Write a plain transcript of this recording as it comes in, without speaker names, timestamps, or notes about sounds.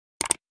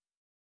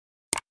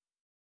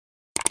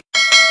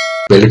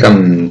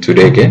Welcome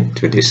today again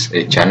to this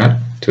channel.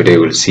 Today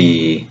we'll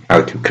see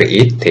how to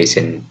create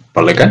Thiessen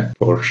Polygon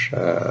for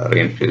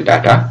ring fill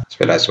data, as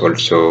well as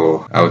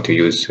also how to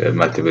use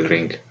multiple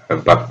ring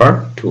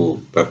buffer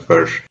to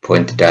buffer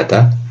point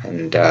data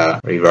and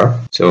river.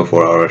 So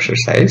for our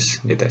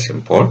exercise, let us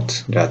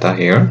import data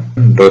here.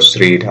 Those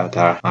three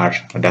data are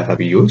data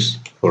we use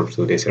for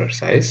today's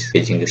exercise: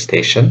 gauging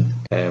station,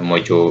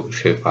 module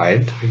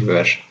shapefile,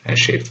 river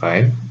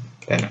shapefile.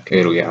 Then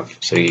here we have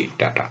three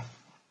data.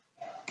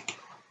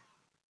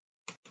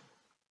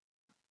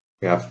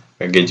 We have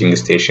a gauging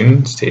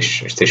station,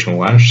 station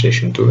 1,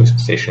 station 2,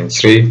 station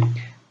 3,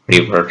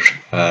 river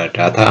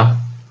data.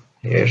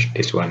 Here,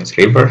 this one is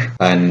river,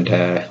 and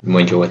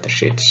module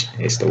watersheds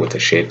is the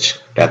watershed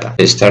data.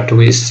 Let's start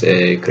with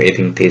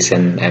creating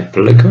Thiessen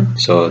Polygon.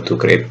 So to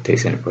create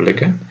Thiessen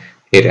Polygon,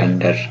 here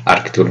under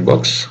Arc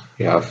Toolbox,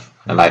 we have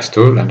Analyze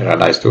Tool. Under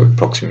Analyze Tool,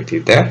 Proximity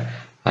there.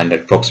 Under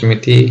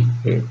Proximity,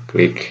 we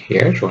click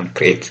here on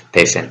Create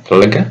Thiessen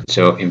Polygon.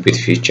 So input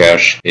feature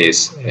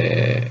is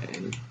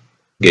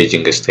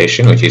gauging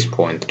station, which is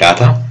point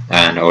data,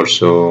 and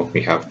also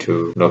we have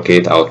to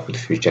locate output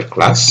feature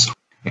class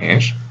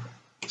here.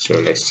 So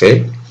let's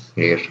say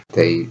here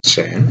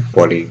Thiessen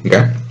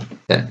Polygon.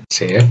 Then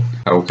say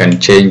we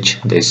can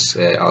change this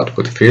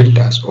output field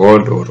as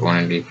old or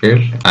only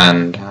field,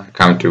 and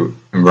come to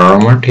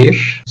environment here.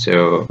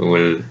 So we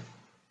will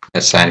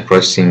assign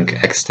processing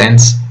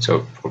extents.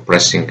 So for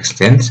processing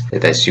extents,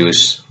 let us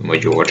use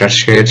module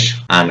watershed,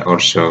 and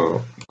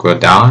also go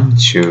down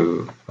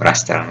to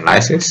raster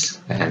analysis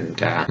and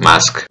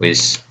mask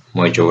with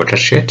module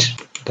watershed.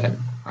 Then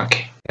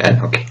okay,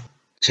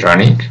 it's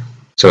running.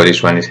 So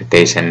this one is a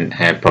Thiessen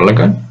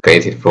Polygon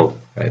created for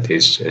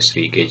this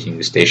 3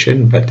 gauging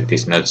station, but it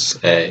is not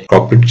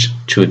cropped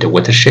to the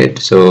watershed.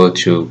 So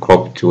to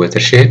crop to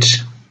watershed,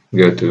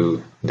 go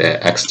to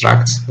the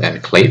extracts,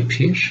 then clip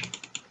here,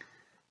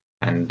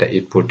 and the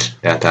input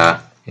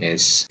data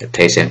is the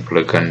Thiessen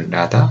Polygon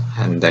data,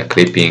 and the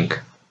clipping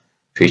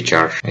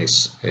feature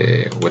is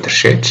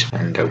watershed,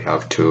 and we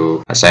have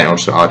to assign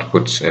also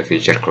output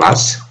feature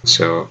class.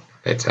 So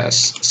let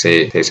us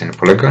say Thiessen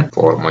Polygon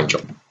for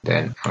module.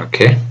 Then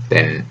okay,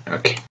 then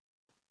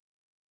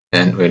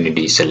we need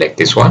to select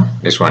this one.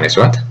 This one is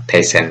what?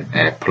 Thiessen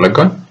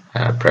Polygon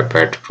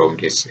prepared from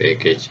this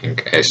gauging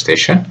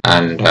station,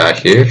 and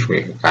here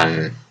we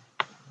can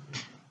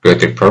go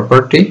to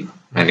property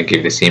and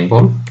give the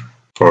symbol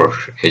for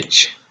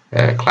each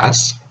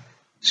class.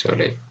 So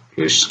let's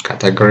use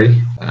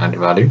category and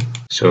value.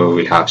 So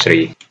we'll have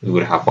three. We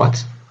will have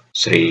what?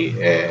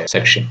 3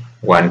 section: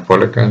 1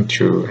 polygon,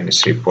 2 and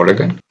 3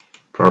 polygon.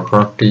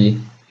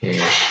 Property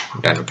here.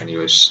 Then we can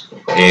use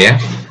area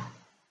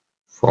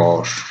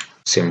for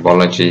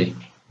symbology.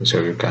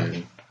 So you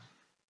can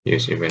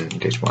use even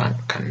this one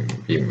can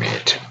be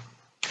made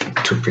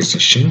to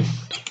precision.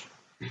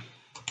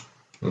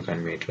 We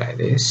can make like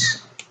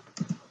this.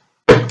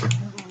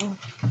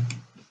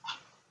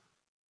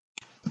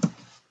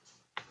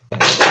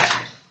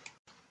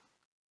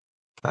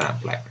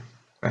 Apply.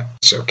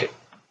 It's okay.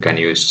 You can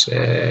use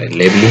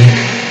labeling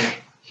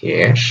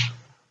here.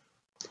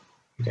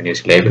 You can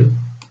use label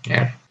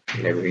here,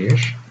 label here.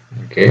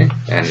 Okay,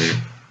 and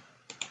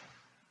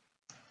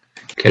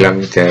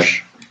kilometer.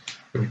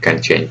 We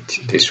can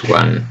change this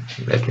one.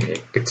 Let me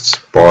make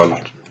it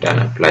bold. Then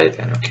apply it.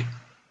 And okay.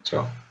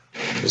 So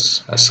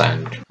it's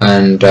assigned.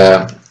 And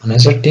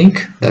another thing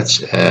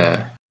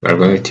that we're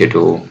going to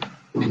do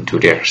into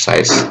the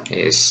exercise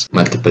is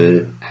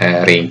multiple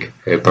ring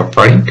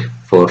buffering.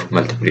 For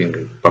multiple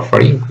ring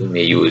buffering, we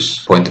may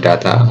use point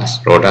data as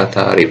raw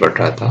data, river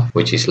data,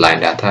 which is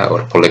line data,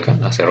 or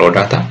polygon as a raw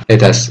data.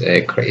 Let us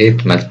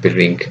create multiple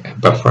ring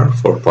buffer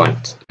for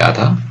point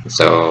data.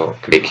 So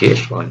click here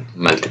on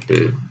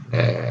multiple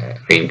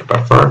ring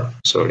buffer.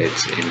 So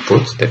let's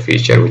input the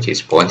feature which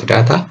is point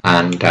data,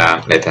 and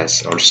let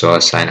us also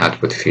assign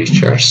output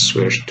features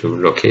where to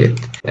locate,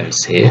 then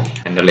save,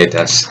 and let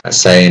us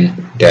assign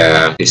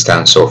the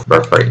distance of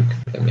buffering.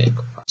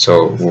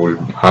 So we'll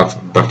have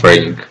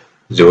buffering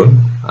zone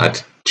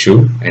at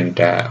 2 and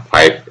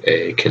 5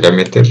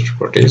 kilometers.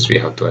 For this we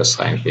have to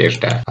assign here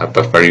the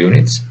buffer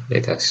units.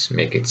 Let us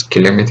make it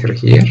kilometer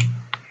here,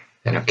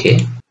 and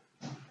okay.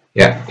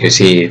 Yeah, you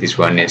see this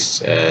one is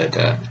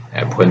the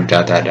point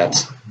data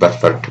that's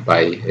buffered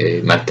by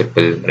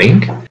multiple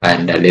ring,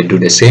 and let's do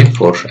the same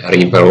for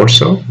river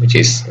also, which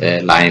is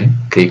line.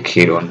 Click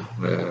here on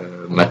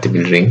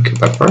multiple ring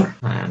buffer,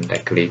 and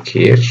click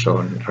here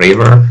on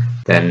river.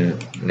 Then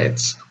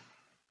let's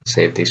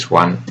save this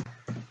one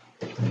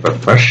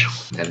buffer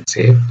and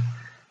save.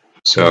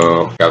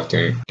 So we have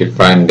to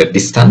define the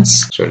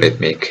distance. So let's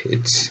make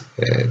it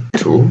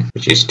 2,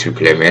 which is 2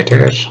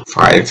 kilometers,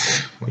 5,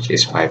 which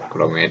is 5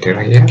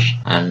 kilometers here,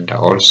 and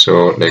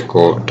also let's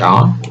go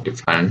down,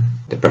 define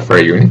the buffer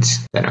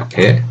units. Then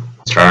okay,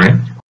 it's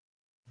running.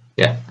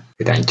 Yeah,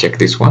 we can check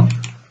this one,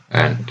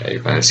 and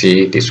you can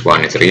see this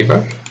one is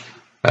river.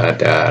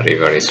 The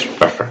river is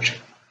buffered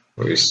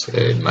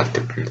with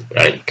multiple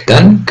rank.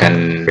 Then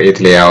can create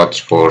layouts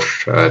for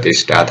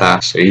this data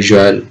as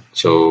usual.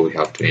 So we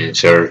have to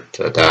insert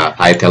the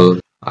title,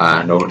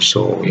 and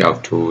also we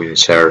have to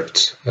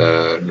insert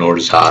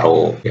north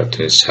arrow. We have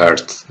to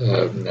insert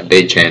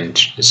legend,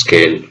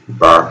 scale,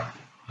 bar,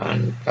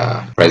 and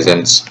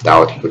present the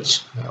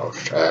outputs or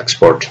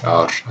export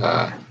our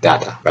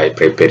data by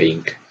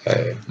preparing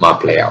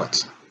map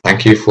layouts.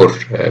 Thank you for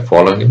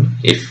following.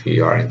 If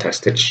you are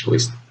interested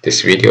with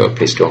this video,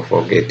 please don't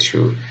forget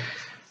to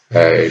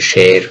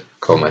share,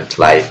 comment,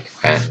 like,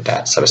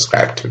 and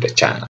subscribe to the channel.